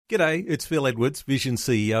G'day, it's Phil Edwards, Vision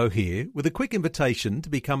CEO here, with a quick invitation to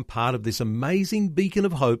become part of this amazing beacon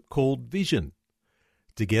of hope called Vision.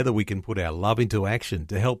 Together we can put our love into action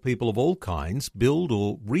to help people of all kinds build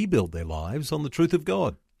or rebuild their lives on the truth of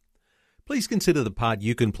God. Please consider the part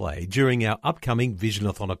you can play during our upcoming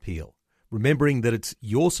Visionathon appeal, remembering that it's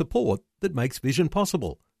your support that makes Vision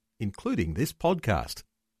possible, including this podcast.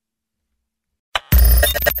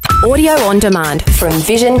 Audio on demand from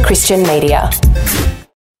Vision Christian Media.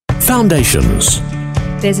 Foundations.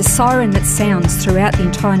 There's a siren that sounds throughout the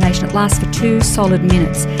entire nation. It lasts for 2 solid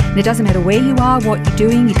minutes. And it doesn't matter where you are, what you're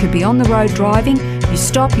doing. You could be on the road driving, you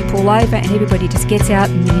stop, you pull over, and everybody just gets out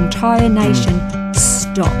and the entire nation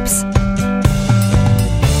stops.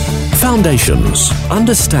 Foundations.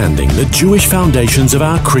 Understanding the Jewish foundations of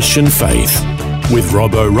our Christian faith. With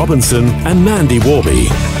Robbo Robinson and Mandy Warby.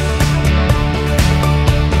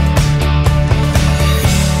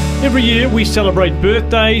 Every year we celebrate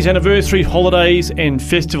birthdays, anniversaries, holidays and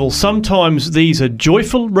festivals. Sometimes these are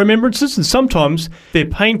joyful remembrances and sometimes they're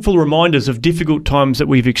painful reminders of difficult times that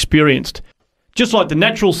we've experienced. Just like the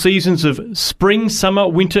natural seasons of spring, summer,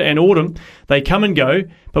 winter and autumn, they come and go.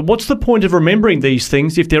 But what's the point of remembering these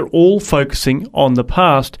things if they're all focusing on the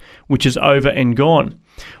past, which is over and gone?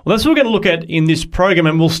 Well, that's what we're going to look at in this program,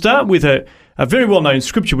 and we'll start with a very well-known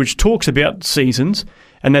scripture which talks about seasons,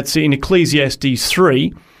 and that's in Ecclesiastes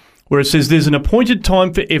 3, where it says there's an appointed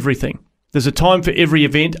time for everything. There's a time for every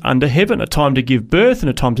event under heaven, a time to give birth and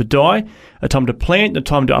a time to die, a time to plant and a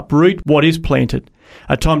time to uproot what is planted,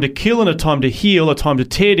 a time to kill and a time to heal, a time to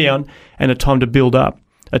tear down and a time to build up,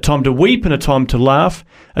 a time to weep and a time to laugh,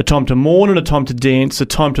 a time to mourn and a time to dance, a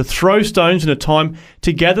time to throw stones and a time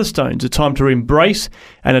to gather stones, a time to embrace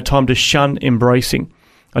and a time to shun embracing,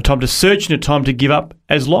 a time to search and a time to give up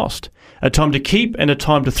as lost, a time to keep and a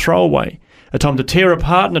time to throw away, a time to tear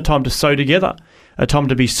apart and a time to sew together, a time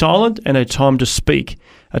to be silent and a time to speak,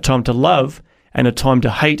 a time to love and a time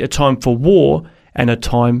to hate, a time for war and a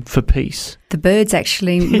time for peace. The Byrds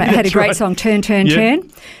actually had a great song, Turn, Turn, Yeah.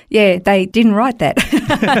 Turn. Yeah, they didn't write that.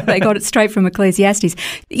 They got it straight from Ecclesiastes.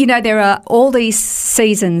 You know, there are all these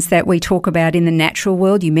seasons that we talk about in the natural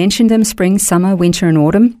world. You mentioned them, spring, summer, winter and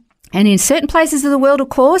autumn. And in certain places of the world, of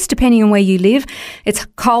course, depending on where you live, it's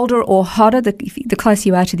colder or hotter. The closer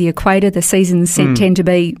you are to the equator, the seasons tend to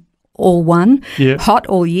be all one, hot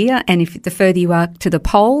all year. And if the further you are to the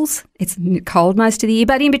poles, it's cold most of the year.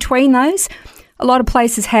 But in between those, a lot of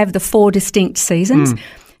places have the 4 distinct seasons.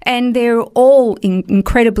 And they're all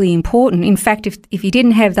incredibly important. In fact, if you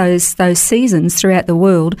didn't have those seasons throughout the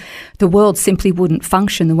world simply wouldn't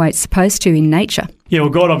function the way it's supposed to in nature. Yeah, well,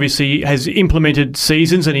 God obviously has implemented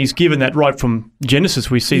seasons and he's given that right from Genesis.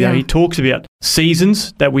 We see that he talks about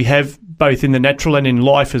seasons that we have both in the natural and in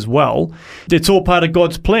life as well. It's all part of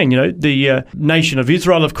God's plan. You know, the nation of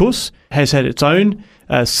Israel, of course, has had its own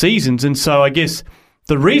seasons. And so I guess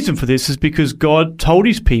the reason for this is because God told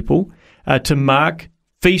his people to mark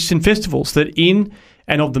feasts and festivals that in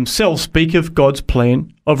and of themselves speak of God's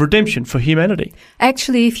plan of redemption for humanity.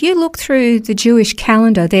 Actually, if you look through the Jewish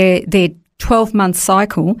calendar, their 12-month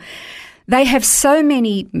cycle, they have so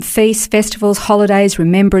many feasts, festivals, holidays,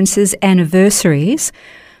 remembrances, anniversaries.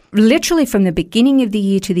 Literally from the beginning of the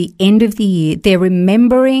year to the end of the year, they're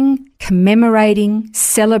remembering, commemorating,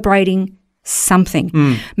 celebrating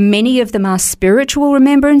something. Many of them are spiritual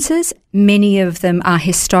remembrances. Many of them are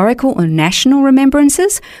historical or national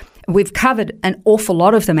remembrances. We've covered an awful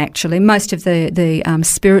lot of them, actually, most of the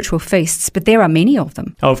spiritual feasts, but there are many of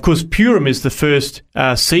them. Oh, of course, Purim is the first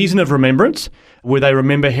season of remembrance, where they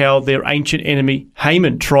remember how their ancient enemy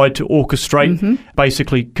Haman tried to orchestrate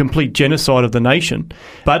basically complete genocide of the nation.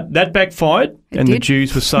 But that backfired and the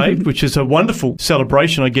Jews were saved, which is a wonderful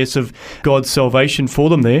celebration, I guess, of God's salvation for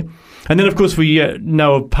them there. And then, of course, we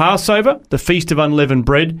know of Passover, the Feast of Unleavened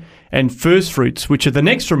Bread, and First Fruits, which are the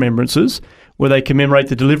next remembrances, where they commemorate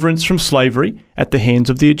the deliverance from slavery at the hands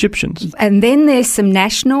of the Egyptians. And then there's some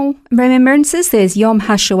national remembrances. There's Yom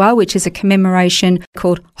HaShoah, which is a commemoration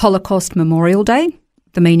called Holocaust Memorial Day.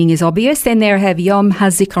 The meaning is obvious. Then there have Yom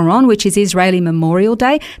HaZikaron, which is Israeli Memorial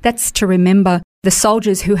Day. That's to remember the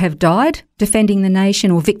soldiers who have died defending the nation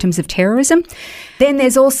or victims of terrorism. Then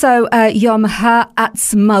there's also Yom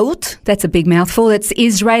HaAtzmaut. That's a big mouthful. It's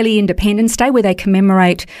Israeli Independence Day, where they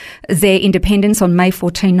commemorate their independence on May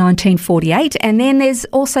 14, 1948. And then there's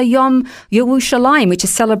also Yom Yerushalayim, which is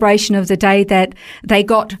a celebration of the day that they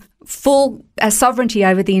got full sovereignty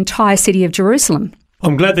over the entire city of Jerusalem.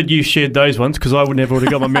 I'm glad that you shared those ones because I would never would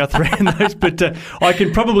have got my mouth around those. But I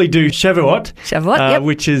can probably do Shavuot,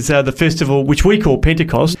 which is the festival which we call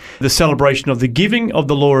Pentecost, the celebration of the giving of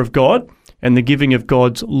the law of God and the giving of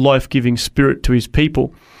God's life-giving spirit to his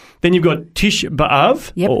people. Then you've got Tish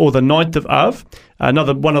B'Av, or the 9th of Av,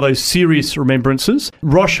 another one of those serious remembrances.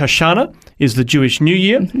 Rosh Hashanah is the Jewish New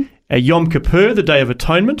Year. Yom Kippur, the Day of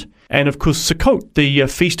Atonement. And, of course, Sukkot, the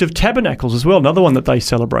Feast of Tabernacles as well, another one that they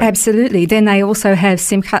celebrate. Absolutely. Then they also have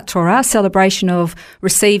Simchat Torah, celebration of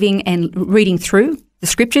receiving and reading through the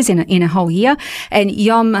scriptures in a whole year, and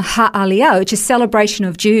Yom HaAliyah, which is celebration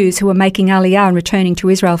of Jews who are making Aliyah and returning to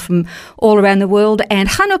Israel from all around the world, and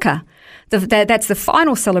Hanukkah. That's the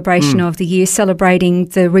final celebration of the year, celebrating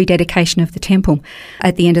the rededication of the temple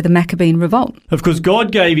at the end of the Maccabean revolt. Of course,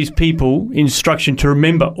 God gave his people instruction to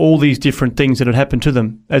remember all these different things that had happened to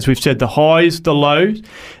them. As we've said, the highs, the lows.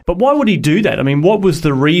 But why would he do that? I mean, what was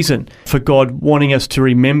the reason for God wanting us to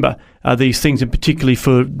remember these things, and particularly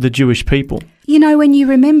for the Jewish people? You know, when you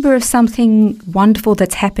remember something wonderful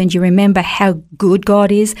that's happened, you remember how good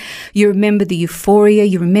God is, you remember the euphoria,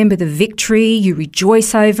 you remember the victory, you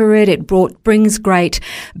rejoice over it, it brings great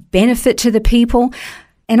benefit to the people.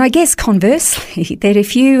 And I guess conversely, that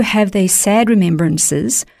if you have these sad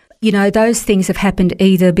remembrances, you know, those things have happened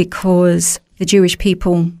either because the Jewish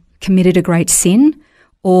people committed a great sin,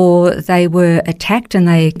 or they were attacked and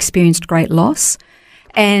they experienced great loss.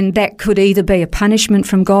 And that could either be a punishment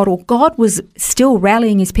from God, or God was still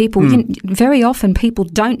rallying his people. Very often people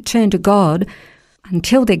don't turn to God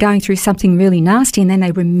until they're going through something really nasty, and then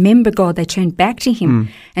they remember God, they turn back to him,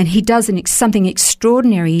 and he does something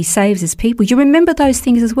extraordinary. He saves his people. You remember those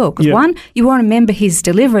things as well, because one, you want to remember his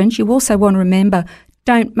deliverance. You also want to remember,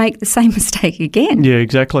 don't make the same mistake again. Yeah,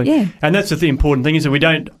 exactly. Yeah. And that's the important thing, is that we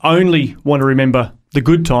don't only want to remember the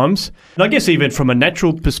good times. And I guess even from a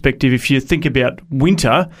natural perspective, if you think about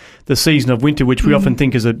winter, the season of winter, which we often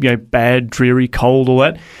think is a bad, dreary, cold, all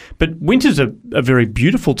that, but winter's a very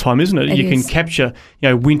beautiful time, isn't it? You can capture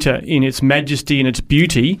winter in its majesty and its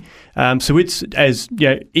beauty. So it's as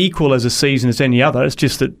equal as a season as any other. It's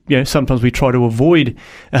just that sometimes we try to avoid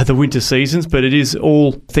the winter seasons, but it is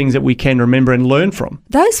all things that we can remember and learn from.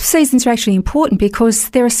 Those seasons are actually important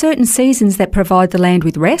because there are certain seasons that provide the land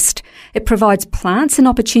with rest. It provides plants an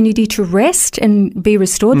opportunity to rest and be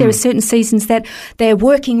restored. There are certain seasons that they're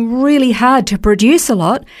working really hard to produce a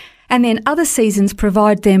lot, and then other seasons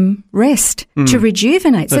provide them rest to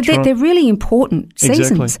rejuvenate. That's so they're really important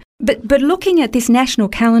seasons. Exactly. But looking at this national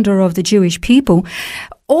calendar of the Jewish people,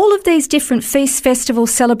 all of these different feasts,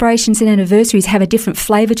 festivals, celebrations and anniversaries have a different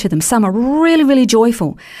flavour to them. Some are really, really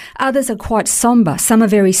joyful. Others are quite sombre. Some are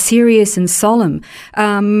very serious and solemn.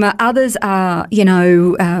 Others are,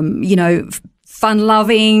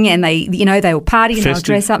 fun-loving, and they will party and they'll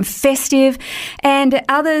dress up, festive. And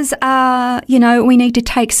others are, we need to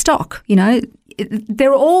take stock.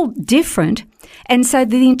 They're all different. And so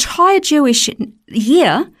the entire Jewish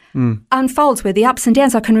year unfolds with the ups and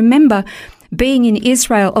downs. I can remember being in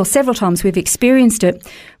Israel, or several times we've experienced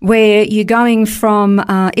it, where you're going from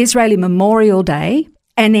Israeli Memorial Day,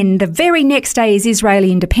 and then the very next day is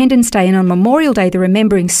Israeli Independence Day, and on Memorial Day they're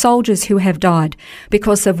remembering soldiers who have died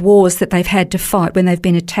because of wars that they've had to fight when they've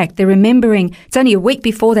been attacked. They're remembering, it's only a week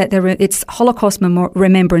before that, it's Holocaust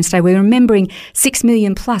Remembrance Day. We're remembering 6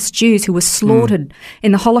 million plus Jews who were slaughtered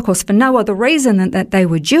in the Holocaust for no other reason than that they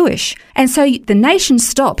were Jewish. And so the nation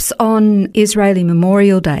stops on Israeli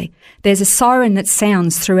Memorial Day. There's a siren that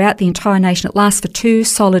sounds throughout the entire nation. It lasts for 2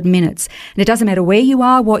 solid minutes. And it doesn't matter where you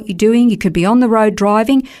are, what you're doing. You could be on the road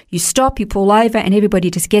driving. You stop, you pull over, and everybody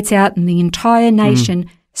just gets out, and the entire nation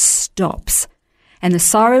stops. And the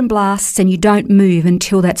siren blasts, and you don't move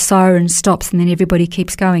until that siren stops, and then everybody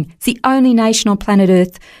keeps going. It's the only nation on planet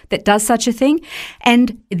Earth that does such a thing.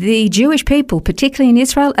 And the Jewish people, particularly in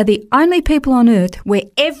Israel, are the only people on earth where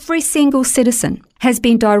every single citizen has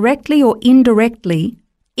been directly or indirectly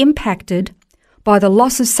impacted by the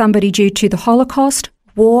loss of somebody due to the Holocaust,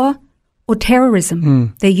 war, or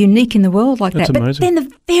terrorism. They're unique in the world like That's that. amazing. But then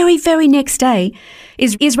the very, very next day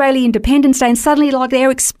is Israeli Independence Day, and suddenly they're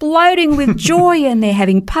exploding with joy, and they're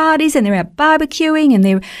having parties, and they're out barbecuing, and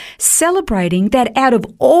they're celebrating that out of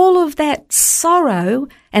all of that sorrow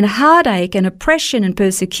and heartache and oppression and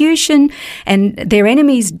persecution and their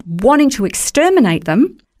enemies wanting to exterminate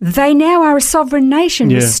them, they now are a sovereign nation,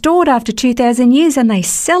 restored after 2,000 years, and they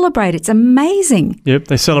celebrate. It's amazing. Yep,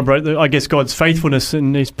 they celebrate, God's faithfulness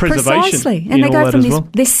and his preservation. Precisely. And they go from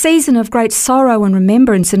this season of great sorrow and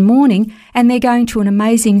remembrance and mourning, and they're going to an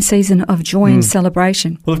amazing season of joy and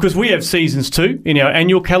celebration. Well, of course, we have seasons too. In our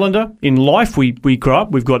annual calendar, in life, we grow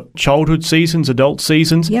up. We've got childhood seasons, adult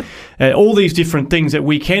seasons, all these different things that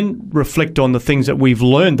we can reflect on, the things that we've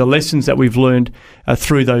learned, the lessons that we've learned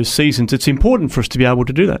through those seasons. It's important for us to be able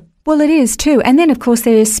to do that. that. Well, it is too. And then, of course,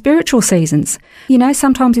 there are spiritual seasons. You know,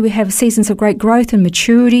 sometimes we have seasons of great growth and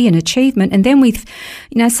maturity and achievement. And then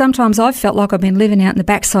sometimes I've felt like I've been living out in the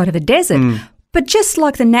backside of a desert. But just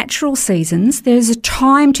like the natural seasons, there's a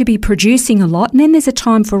time to be producing a lot, and then there's a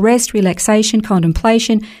time for rest, relaxation,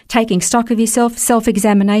 contemplation, taking stock of yourself,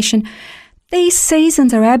 self-examination. These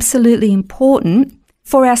seasons are absolutely important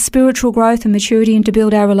for our spiritual growth and maturity and to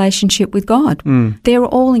build our relationship with God. They're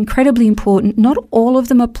all incredibly important. Not all of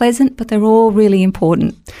them are pleasant, but they're all really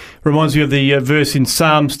important. Reminds me of the verse in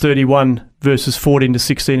Psalms 31, verses 14 to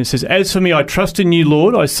 16. It says, "As for me, I trust in you,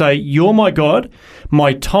 Lord. I say, you're my God.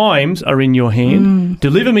 My times are in your hand.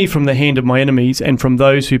 Deliver me from the hand of my enemies and from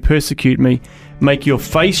those who persecute me. Make your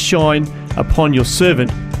face shine upon your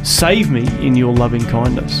servant. Save me in your loving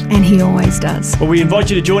kindness." And he always does. Well, we invite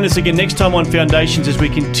you to join us again next time on Foundations as we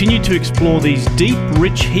continue to explore these deep,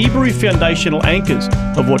 rich Hebrew foundational anchors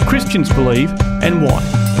of what Christians believe and why.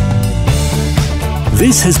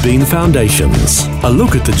 This has been Foundations, a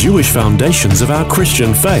look at the Jewish foundations of our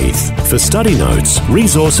Christian faith. For study notes,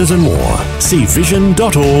 resources and more, see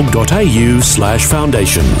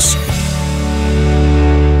vision.org.au/foundations.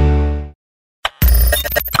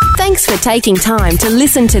 Thanks for taking time to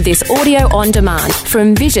listen to this audio on demand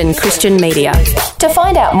from Vision Christian Media. To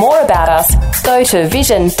find out more about us, go to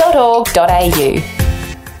vision.org.au.